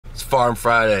It's Farm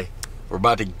Friday. We're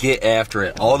about to get after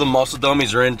it. All the muscle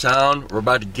dummies are in town. We're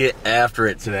about to get after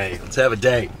it today. Let's have a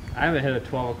day. I haven't hit a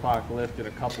 12 o'clock lift in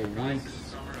a couple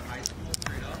weeks.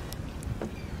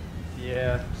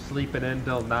 Yeah, sleeping in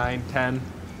till 9, 10.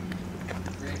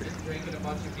 Drinking a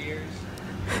bunch of beers.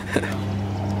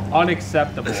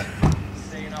 Unacceptable.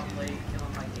 Staying up late,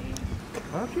 killing my game.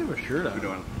 Why don't you have a shirt on? We're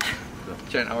doing.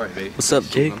 Jen, how are you, babe? What's up,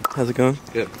 Jake? How's it going?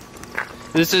 Good.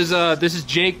 This is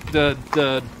Jake,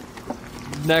 the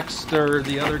next or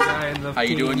the other guy in the How you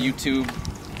team. doing, YouTube?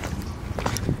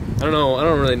 I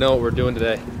don't really know what we're doing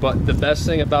today. But the best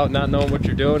thing about not knowing what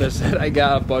you're doing is that I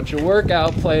got a bunch of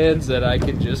workout plans that I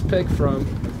can just pick from.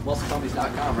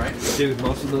 MuscleDummies.com, right? Dude,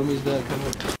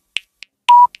 MuscleDummies.com.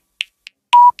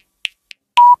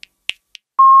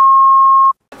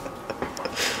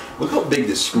 Look how big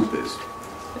this scoop is.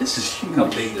 This is huge. How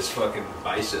big this fucking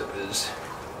bicep is.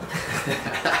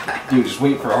 Dude, just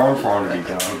wait for arm farm to be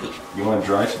done. You want to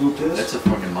dry scoop this? That's a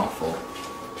fucking mouthful.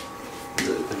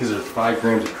 Because there's 5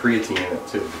 grams of creatine in it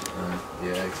too.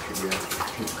 Yeah.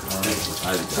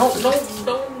 Don't.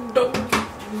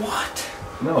 What?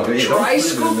 No, dude, Dry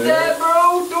scoop that,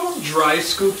 bro? Don't dry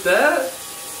scoop that.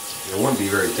 It wouldn't be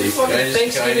very tasty. Fucking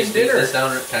Thanksgiving dinner. This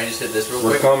down? Can I just hit this real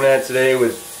We're quick? coming at today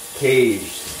with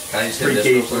caged. Can I just hit this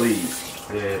real Pre-caged quick? leaves.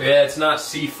 Yeah. Yeah, it's not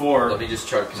C4. Let me just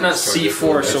chug. It's not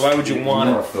C4, so why would you want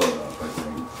You it? want to fill it up, I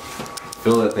think.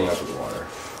 Fill that thing up with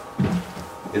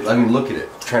water. I mean, look at it.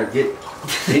 Try to get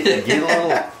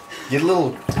a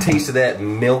little taste of that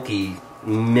milky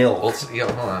milk. Well, yeah,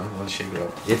 hold on. Let's shake it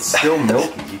up. It's still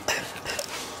milky.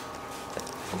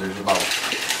 There's about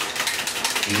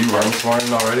Did you run this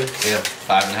morning already?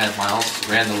 5.5 miles.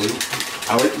 Ran the loop.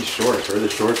 I like these shorts. Where are the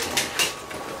shorts from?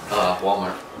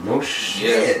 Walmart. No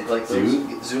shit, like dude.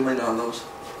 those. Zoom in on those.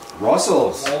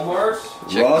 Russells. Walmart?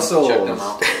 Russells. Check them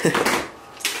out.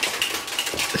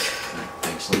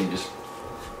 Thanks. Let me just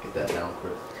get that down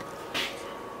quick.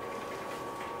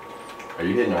 Are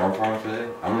you hitting arm farm today?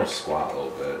 I'm gonna squat a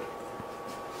little bit.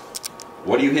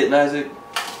 What are you hitting, Isaac?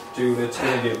 Dude, it's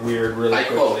gonna get weird really I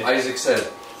quickly. quote, Isaac said,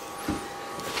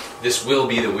 "This will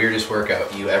be the weirdest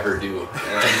workout you ever do."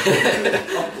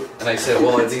 And I said,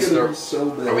 "Well, at least are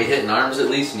we hitting arms at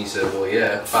least?" And he said, "Well,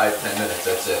 yeah, 5-10 minutes.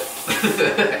 That's it."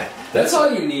 That's all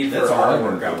you need That's for a all I hard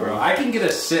want, workout, bro. bro. I can get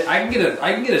a sick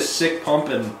pump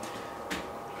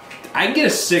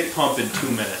in 2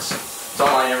 minutes. That's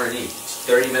all I ever need.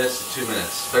 30 minutes to 2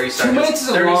 minutes. 30 seconds. 2 minutes is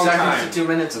a 30 long seconds time. to 2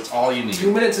 minutes. That's all you need.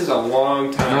 2 minutes is a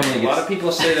long time. Normally A lot it's- of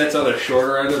people say that's on the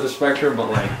shorter end of the spectrum, but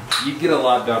like you get a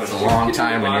lot done. It's a long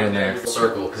time when you're in there.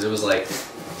 Circle, because it was like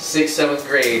 6th, 7th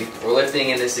grade. We're lifting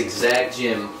in this exact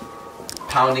gym,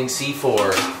 pounding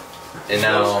C4, and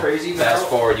now crazy fast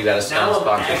forward, you got a Now I'm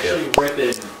sponsorship. actually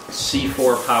ripping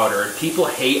C4 powder, and people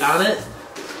hate on it.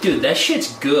 Dude, that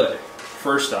shit's good.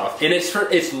 First off, and it's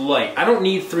light. I don't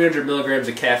need 300 milligrams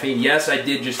of caffeine. Yes, I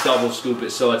did just double scoop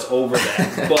it, so it's over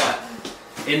that. But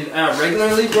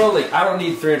regularly, bro, like I don't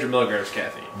need 300 milligrams of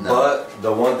caffeine. But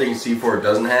the one thing C4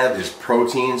 doesn't have is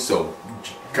protein, so...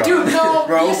 Dude, no,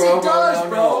 yes, it does,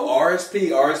 bro.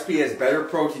 RSP has better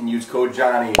protein. Use code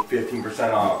Johnny,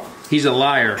 15% off. He's a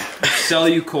liar.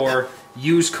 Cellucor,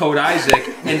 use code Isaac,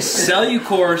 and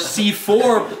Cellucor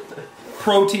C4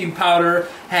 protein powder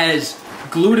has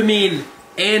glutamine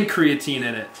and creatine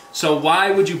in it. So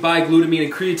why would you buy glutamine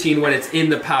and creatine when it's in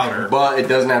the powder? But it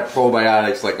doesn't have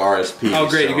probiotics like RSP. Oh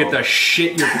great, so. you get to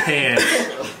shit your pants.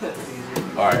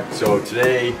 Alright, so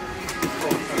today's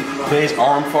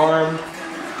arm farm,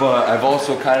 but I've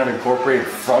also kind of incorporated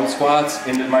front squats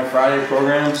into my Friday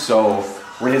program. So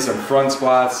we're gonna hit some front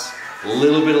squats, a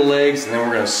little bit of legs, and then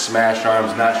we're gonna smash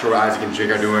arms. Not sure what Isaac and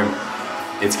Jake are doing.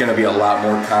 It's gonna be a lot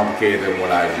more complicated than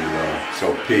what I do though.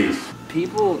 So peace.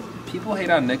 People hate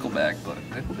on Nickelback, but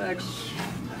Nickelback's...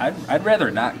 I'd rather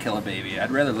not kill a baby.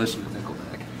 I'd rather listen to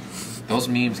Nickelback. Those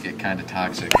memes get kind of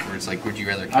toxic, where it's like, would you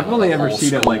rather kill I've only a ever whole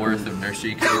seen it school like- worth of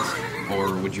nursery kids,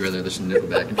 or would you rather listen to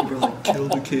Nickelback? And people are like, kill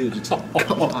the kids. It's like,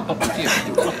 come on, you can't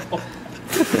do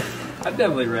that. I'd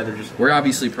definitely rather just... We're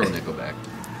obviously pro Nickelback.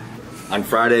 On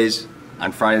Fridays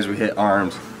we hit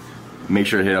arms. Make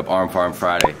sure to hit up Arm Farm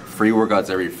Friday. Free workouts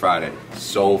every Friday.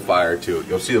 So fire too.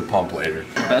 You'll see the pump later.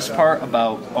 The best part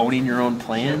about owning your own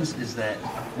plans is that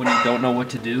when you don't know what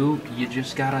to do, you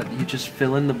just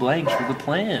fill in the blanks with a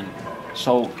plan.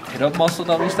 So hit up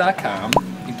MuscleDummies.com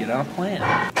and get on a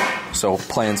plan. So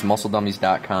plans,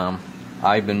 MuscleDummies.com.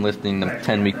 I've been lifting the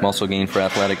 10-week muscle gain for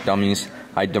athletic dummies.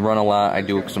 I run a lot. I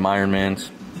do some Ironmans,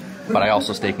 but I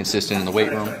also stay consistent in the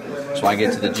weight room. So I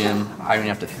get to the gym, I don't even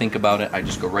have to think about it. I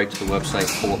just go right to the website,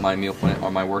 pull up my meal plan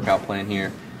or my workout plan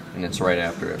here, and it's right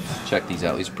after it. Check these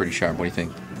out. These are pretty sharp. What do you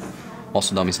think?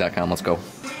 MuscleDummies.com. Let's go.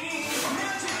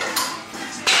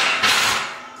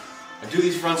 I do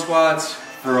these front squats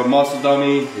for a muscle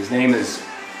dummy. His name is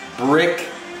Brick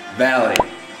Valley.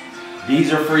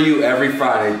 These are for you every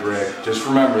Friday, Brick. Just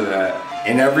remember that.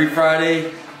 And every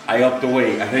Friday, I up the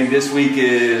weight. I think this week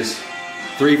is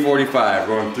 345.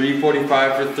 Going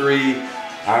 345 for 3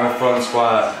 on a front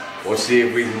squat. We'll see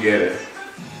if we can get it.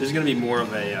 This is gonna be more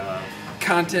of a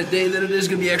content day than it is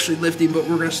gonna be actually lifting, but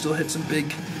we're gonna still hit some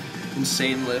big,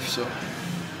 insane lifts. So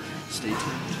stay tuned.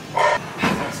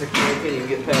 That's a can't even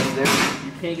get past there.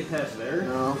 You can't get past there.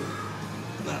 No.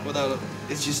 Not without it.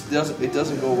 It just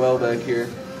doesn't go well back here.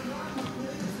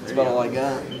 That's about all I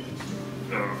got.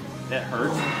 That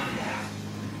hurts.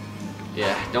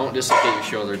 Yeah, don't dislocate your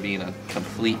shoulder being a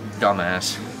complete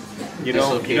dumbass. You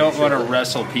don't want to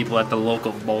wrestle people at the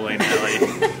local bowling alley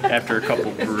after a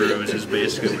couple brews is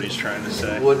basically what he's trying to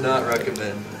say. Would not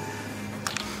recommend.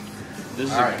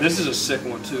 This is a sick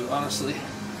one too, honestly.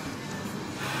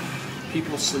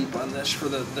 People sleep on this for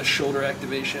the shoulder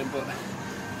activation, but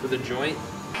for the joint.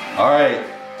 All right.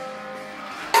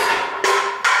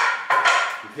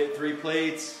 We hit 3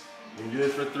 plates. We can do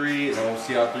this for 3, and then we'll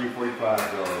see how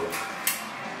 345 goes.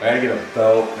 I gotta get a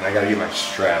belt, and I gotta get my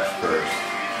straps first.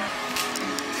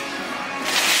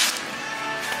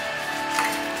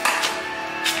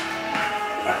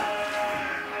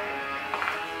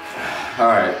 All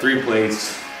right, 3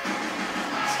 plates.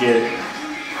 Let's get it.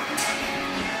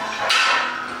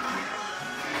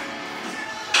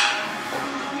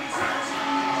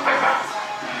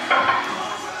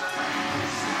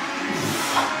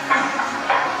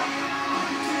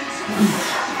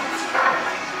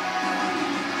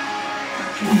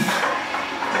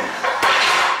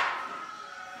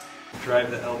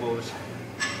 Drive the elbows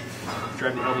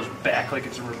back like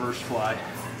it's a reverse fly.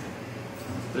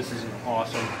 This is an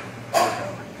awesome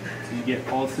workout. So you get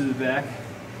all through the back,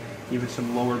 even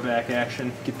some lower back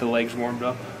action, get the legs warmed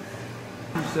up.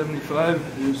 275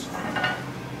 is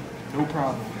no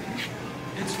problem.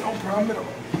 It's no problem at all.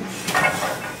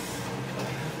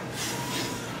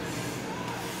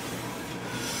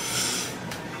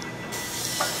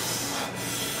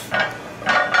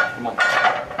 Come on.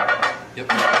 Yep.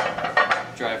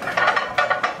 Drive.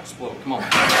 Explode. Come on. I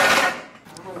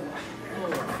don't know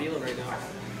what I'm feeling right now.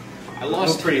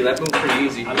 That moved pretty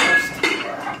easy. I lost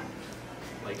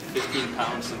like 15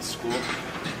 pounds since school.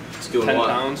 It's doing 10 what?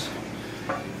 pounds.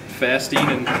 Fasting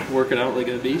and working out like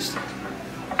a beast.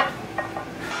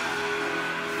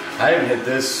 I haven't hit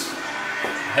this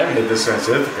since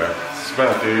Ithaca. It's been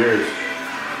a few years.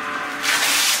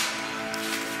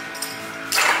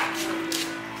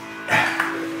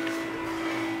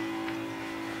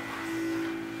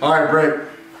 All right, Brick.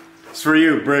 It's for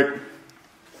you, Brick.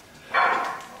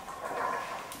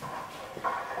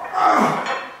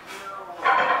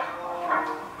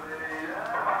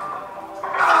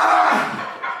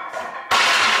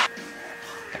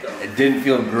 It didn't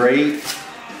feel great.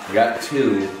 We got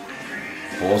 2.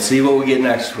 We'll see what we get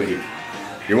next week.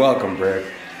 You're welcome, Brick.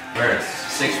 We're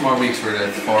 6 more weeks for the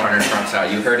 400 fronts out.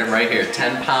 You heard him right here.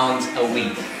 10 pounds a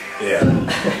week. Yeah.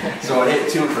 So I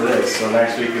hit 2 for this. So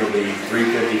next week it'll be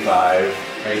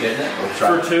 355. Are you getting it? We'll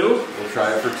try For 2? We'll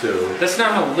try it for 2. That's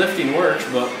not how lifting works,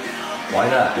 but Why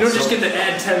not? you don't just get to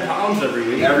add 10 pounds every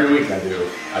week. Every week I do.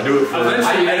 I do it for.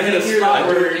 Eventually, I hit a spot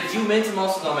where. If you mint a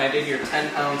muscle dummy, I did your 10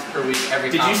 pounds per week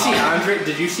every Did time. you see Andre?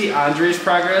 Did you see Andre's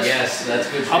progress? Yes, that's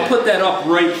good shit. I'll put that up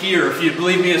right here. If you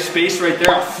believe me, a space right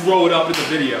there, I'll throw it up in the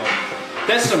video.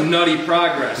 That's some nutty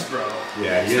progress, bro.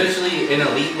 Yeah. Especially an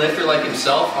elite lifter like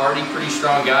himself, already pretty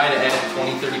strong guy to add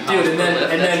 20, 30 pounds Dude, per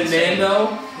lift. and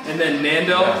then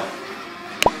Nando,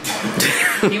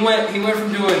 Yeah. he went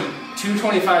from doing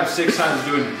 225 6 times,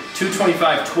 doing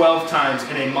 225 12 times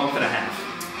in a month and a half.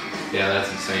 Yeah, that's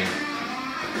insane.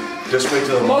 Just wait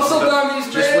till the Muscle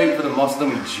dummies, Just man. wait for the muscle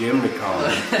dummy gym to come.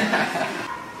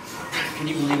 Can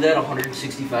you believe that?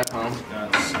 165 pounds.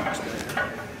 That sucks, man.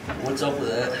 What's up with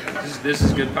that? This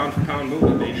is good pound for pound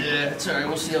movement, baby. Yeah, it's alright.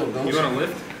 We'll see how it goes. You want to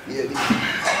lift? Yeah.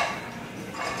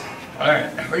 All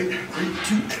right. 3, 2,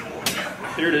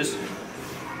 1. Here it is.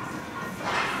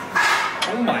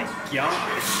 Oh my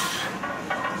gosh.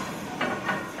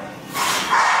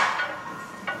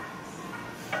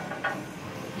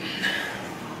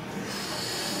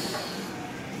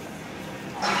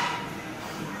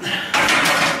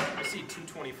 I see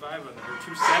 225 on the, or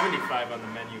 275 on the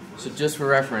menu. So just for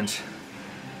reference,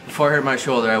 before I hurt my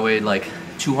shoulder, I weighed like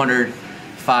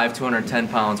 205, 210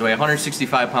 pounds. I weigh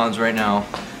 165 pounds right now.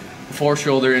 Before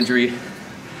shoulder injury,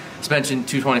 suspension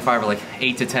 225 or like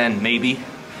 8 to 10 maybe,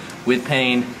 with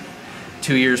pain.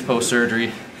 2 years post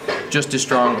surgery, just as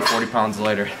strong but 40 pounds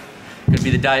lighter. Could be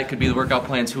the diet, could be the workout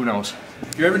plans, who knows.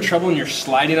 If you're having trouble when you're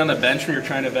sliding on the bench when you're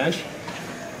trying to bench,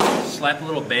 slap a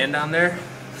little band on there.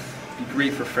 Be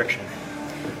great for friction.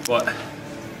 But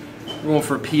we're going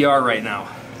for a PR right now.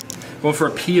 Going for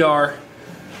a PR,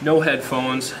 no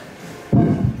headphones.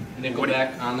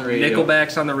 Nickelback on the radio.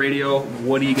 Nickelback's on the radio.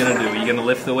 What are you gonna do? Are you gonna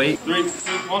lift the weight? 3, 2, 1.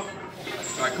 All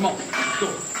right, come on. Let's go.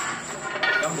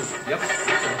 Dumbbell. Yep.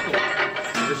 Let's go.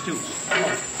 There's 2. Come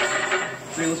on.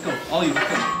 3, let's go. All you. Let's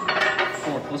go.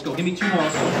 4, let's go. Give me 2 more.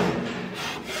 Let's go.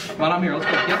 Come on, I'm here. Let's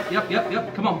go.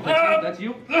 Yep. Come on. That's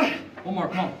you. One more.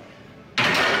 Come on.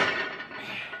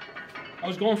 I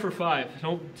was going for 5.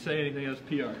 Don't say anything as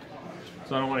PR.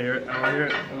 So I don't want to hear it. I don't want to hear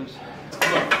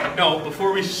it. No,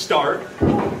 before we start,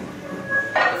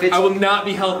 I will not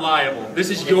be held liable. This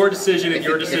is your decision and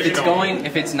your decision.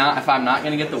 If I'm not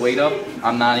gonna get the weight up,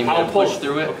 I'm not even gonna push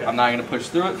through it. Okay. I'm not gonna push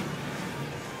through it.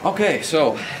 Okay,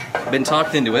 so been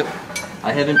talked into it.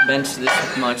 I haven't benched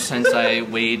this much since I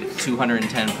weighed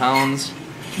 210 pounds.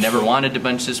 Never wanted to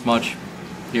bench this much.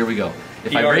 Here we go.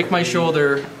 If I break my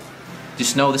shoulder,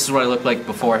 just know this is what I look like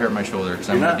before I hurt my shoulder, because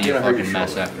I'm gonna be a fucking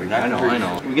mess after. I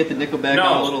know. Can we get the Nickelback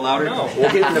on a little louder? No.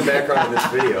 We'll get in the background of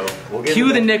this video.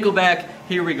 Cue the Nickelback.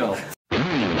 Here we go.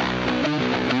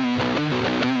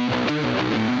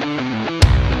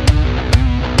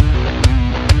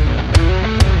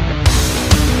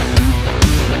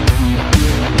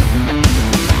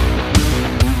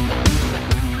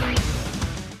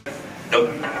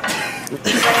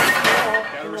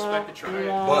 Gotta respect the try.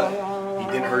 But he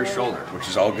didn't hurt his shoulder, which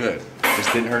is all good.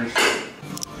 Just didn't hurt his...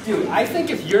 Dude, I think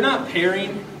if you're not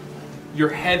pairing your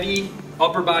heavy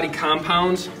upper body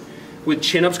compounds with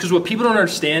chin-ups, because what people don't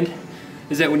understand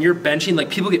is that when you're benching, like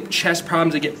people get chest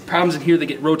problems, they get problems in here, they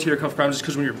get rotator cuff problems,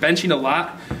 because when you're benching a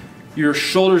lot, your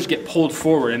shoulders get pulled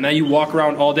forward, and now you walk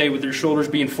around all day with your shoulders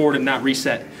being forward and not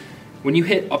reset. When you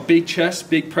hit a big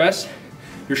chest, big press,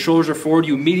 your shoulders are forward,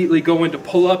 you immediately go into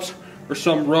pull-ups or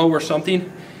some row or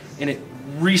something, and it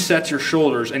resets your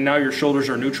shoulders, and now your shoulders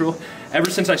are neutral. Ever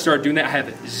since I started doing that, I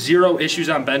have 0 issues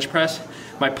on bench press.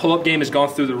 My pull-up game has gone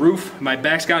through the roof. My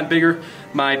back's gotten bigger.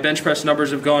 My bench press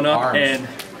numbers have gone up. And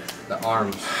the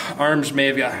arms may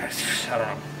have got, I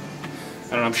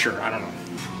don't know, I'm sure, I don't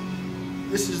know.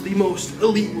 This is the most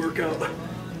elite workout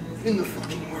in the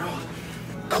fucking world.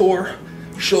 Core,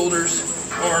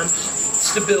 shoulders, arms,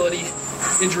 stability,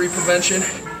 injury prevention,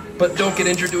 but don't get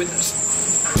injured doing this.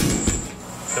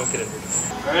 Don't get injured.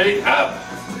 All right, up.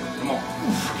 Come on.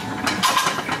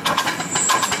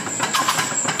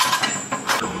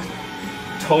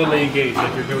 Totally engaged,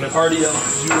 like you're doing an RDL.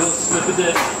 You will slip a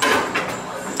disc.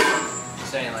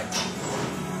 saying, like,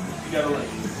 you gotta like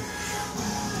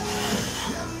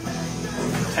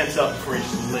tense up before you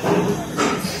just lift it.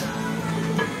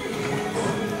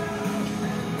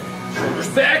 Shoulders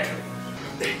back.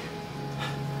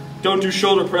 Don't do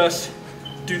shoulder press.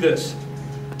 Do this.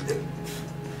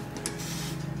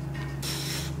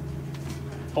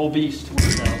 Whole beast.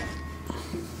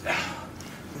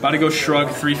 About to go shrug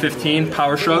 315,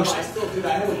 power shrugs.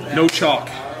 No chalk.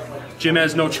 Gym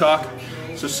has no chalk.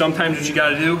 So sometimes what you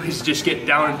gotta do is just get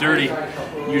down and dirty.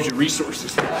 Use your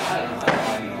resources.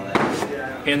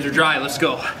 Hands are dry, let's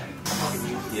go.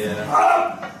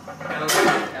 yeah.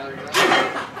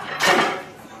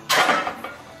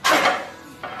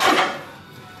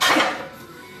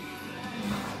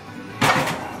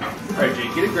 Alright,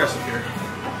 Jake, get aggressive here.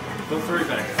 Don't throw it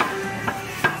back.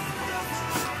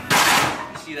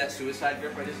 See that suicide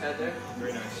grip I just had there?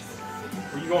 Very nice.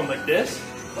 Were you going like this?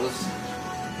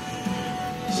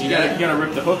 You gotta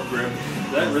rip the hook grip.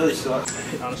 That really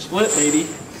sucks. On a split, maybe.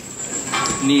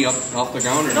 Knee up off the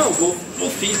ground or no? We'll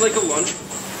feed like a lunge.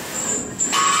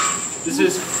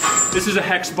 This is a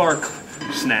hex bar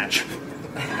snatch.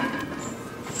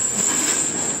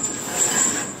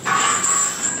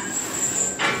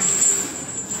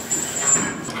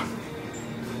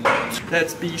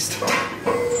 That's beast.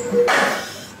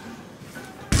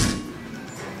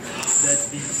 That's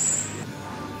beast.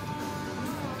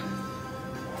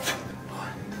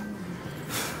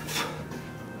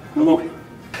 Come on.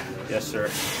 Yes, sir.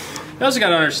 You also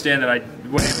gotta understand that I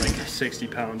weigh like 60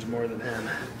 pounds more than him.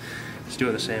 He's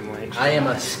doing the same weight. I am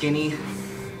a skinny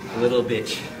little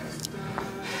bitch.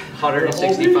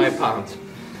 165 pounds.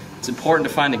 It's important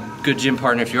to find a good gym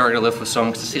partner if you are going to lift with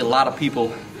someone, because I see a lot of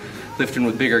people lifting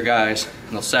with bigger guys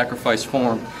and they'll sacrifice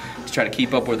form to try to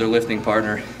keep up with their lifting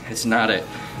partner. It's not it.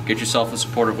 Get yourself a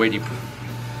supportive weight.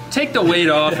 Take the weight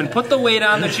off and put the weight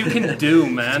on that you can do,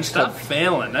 man. Stop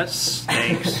failing. That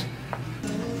stinks.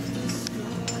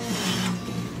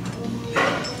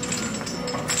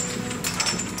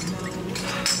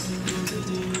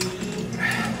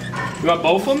 You want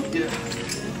both of them? Yeah.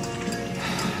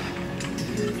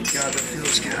 God, that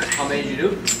feels good. How many did you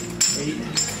do? 8.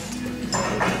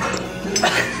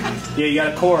 Yeah, you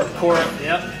got a core. Core,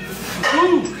 yep.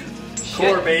 Woo!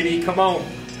 Core, baby, come on.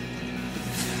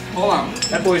 Hold on.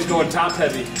 That boy's going top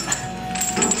heavy.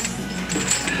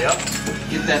 Yep.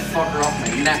 Get that fucker off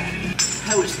my neck.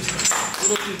 That was just a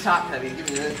little too top heavy. Give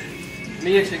me that. Let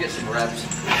me actually get some reps.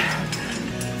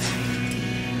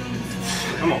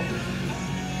 Come on.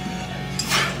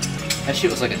 That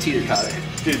shit was like a teeter-totter.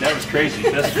 Dude, that was crazy.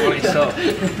 That's funny stuff.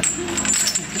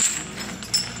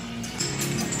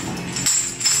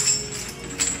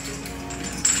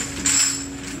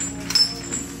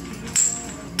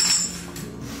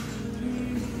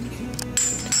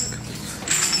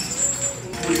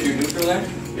 What is your neutral there?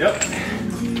 Yep.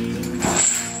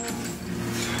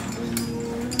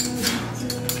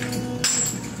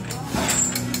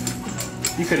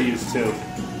 You could have used 2.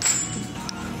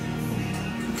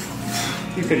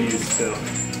 You could have used 2.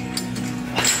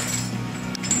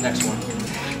 Next one.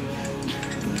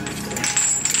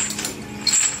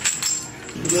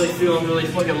 I'm really feeling really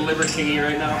fucking liver kingy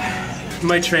right now.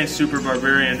 Might train Super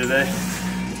Barbarian today.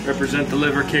 Represent the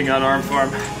Liver King on Arm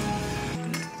Farm.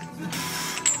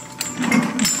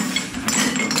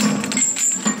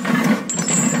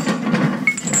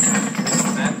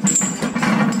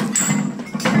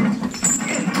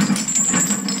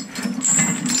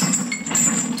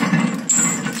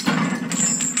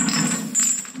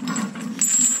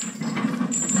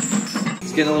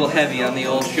 It's getting a little heavy on the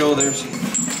old shoulders.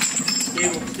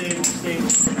 Stable, stable, stable.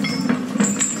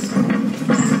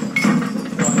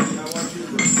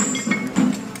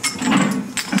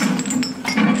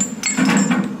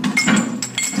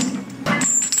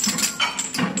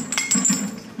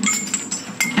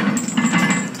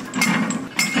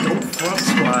 Don't front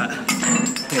squat.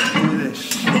 Can't do this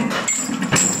shit.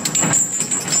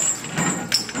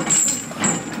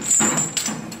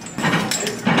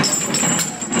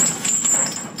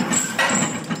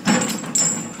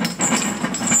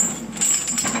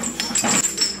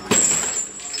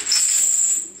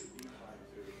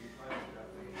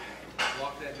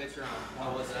 Walk that bitch around.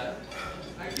 How was that?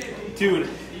 Dude,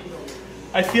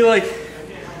 I feel like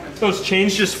those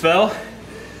chains just fell.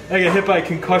 I got hit by a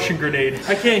concussion grenade.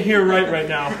 I can't hear right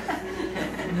now.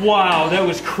 Wow, that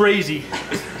was crazy.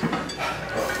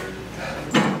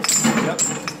 Yep.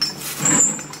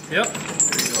 Yep.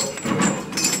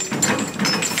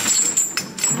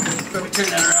 Let me turn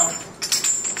that around.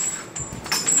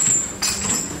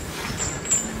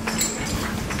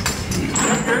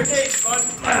 Very good, bud.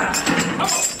 Come on.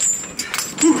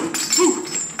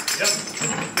 Yep.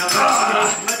 Now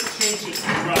let the chain just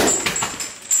run.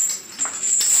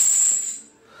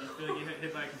 You feel like you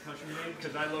hit by a concussion grenade?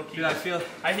 Because I low-key. Dude,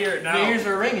 I hear it now. my ears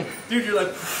are ringing. Dude, you're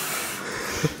like.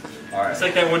 All right. It's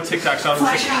like that one TikTok song.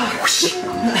 Flash out.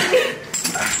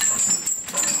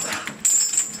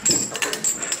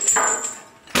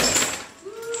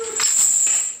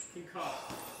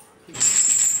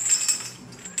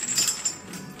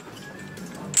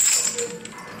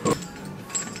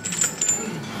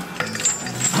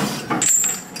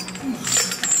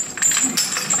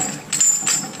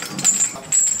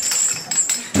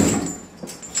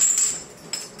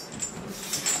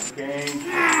 Gang.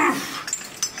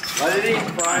 Let it eat,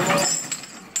 Primal.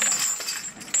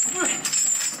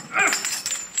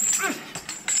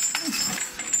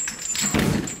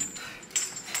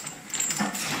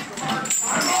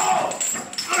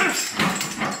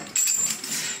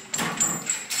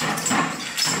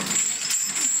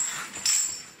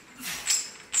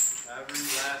 Every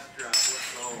last drop. Let's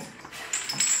go.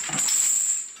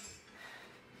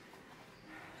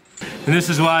 And this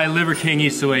is why Liver King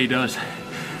eats the way he does.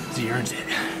 He earns it.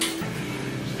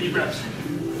 Deep breaths.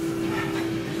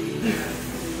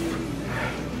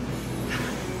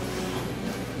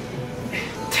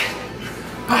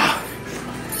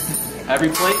 Every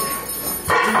plate?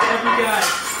 Every guy.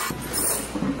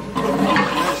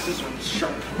 Oh, this one's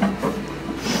sharp.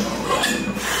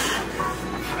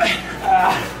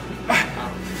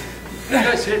 You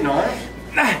guys hitting arms?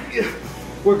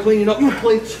 We're cleaning up the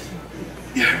plates.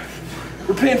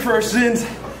 We're paying for our sins.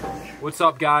 What's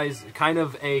up, guys? Kind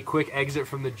of a quick exit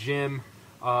from the gym.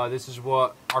 This is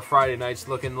what our Friday night's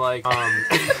looking like.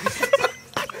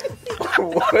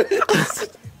 What?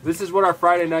 This is what our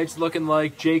Friday night's looking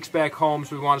like. Jake's back home,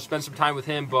 so we want to spend some time with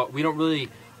him, but we don't really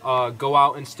go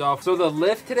out and stuff. So the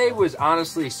lift today was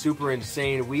honestly super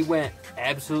insane. We went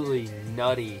absolutely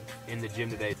nutty in the gym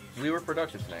today. We were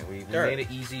productive tonight. We made it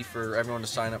easy for everyone to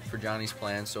sign up for Johnny's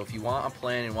plan. So if you want a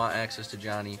plan and want access to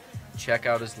Johnny, check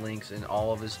out his links in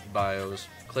all of his bios.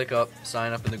 Click up,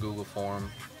 sign up in the Google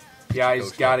form.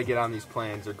 Guys, got to get on these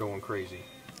plans. They're going crazy.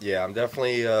 Yeah, I'm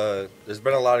definitely, there's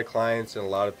been a lot of clients and a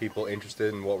lot of people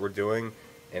interested in what we're doing.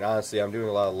 And honestly, I'm doing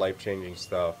a lot of life-changing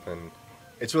stuff. And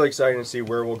it's really exciting to see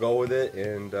where we'll go with it.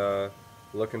 And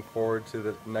looking forward to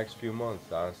the next few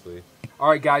months, honestly. All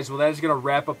right, guys. Well, that is going to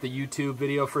wrap up the YouTube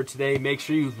video for today. Make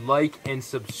sure you like and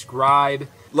subscribe.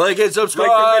 Like and subscribe.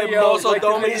 Like the video, Muscle like the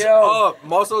Dummies video. up.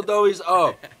 Muscle Dummies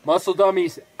up. Muscle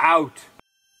Dummies out.